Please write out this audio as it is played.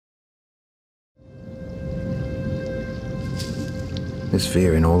There's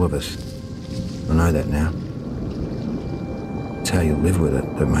fear in all of us. I know that now. It's how you live with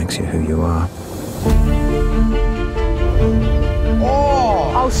it that makes you who you are.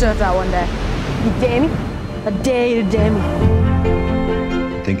 Oh! I'll surf that one day. You dare me? I dare you to dare me.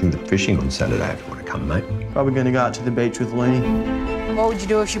 Thinking the fishing on Saturday if you want to come, mate. Probably going to go out to the beach with Loonie. What would you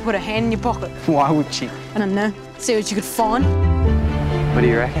do if she put her hand in your pocket? Why would she? I don't know. See what you could find. What do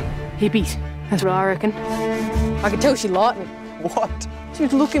you reckon? Hippies. That's what I reckon. I could tell she liked me. What? She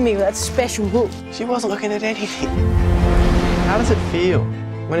was looking at me with that special look. She wasn't looking at anything. How does it feel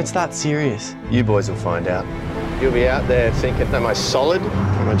when it's that serious? You boys will find out. You'll be out there thinking, am I solid or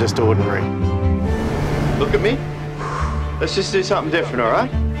am I just ordinary? Look at me. Let's just do something different, all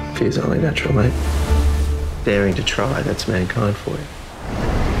right? Fear's only natural, mate. Daring to try, that's mankind for you.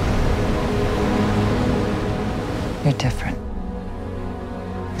 You're different.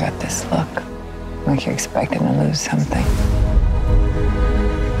 You got this look, like you're expecting to lose something.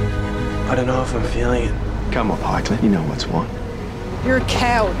 I don't know if I'm feeling it. Come on, Pikelet, you know what's what. You're a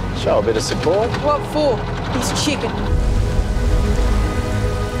coward. Show a bit of support. What for? He's chicken.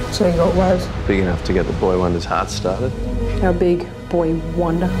 So you got was? Big enough to get the boy wonder's heart started. How big, boy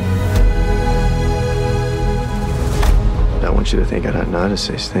wonder? I don't want you to think I don't notice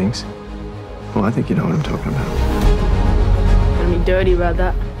these things. Well, I think you know what I'm talking about. Gonna be dirty about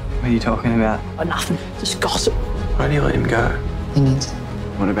that. What are you talking about? Oh, nothing. Just gossip. Why do you let him go? He needs.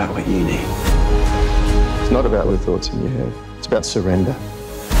 What about what you need? It's not about the thoughts in your head. It's about surrender.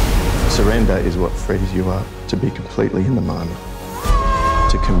 Surrender is what frees you up to be completely in the moment.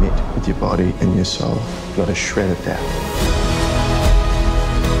 To commit with your body and your soul. Not a shred of doubt.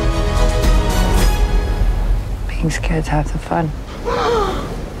 Being scared's half the fun.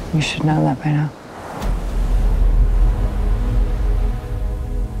 You should know that by now.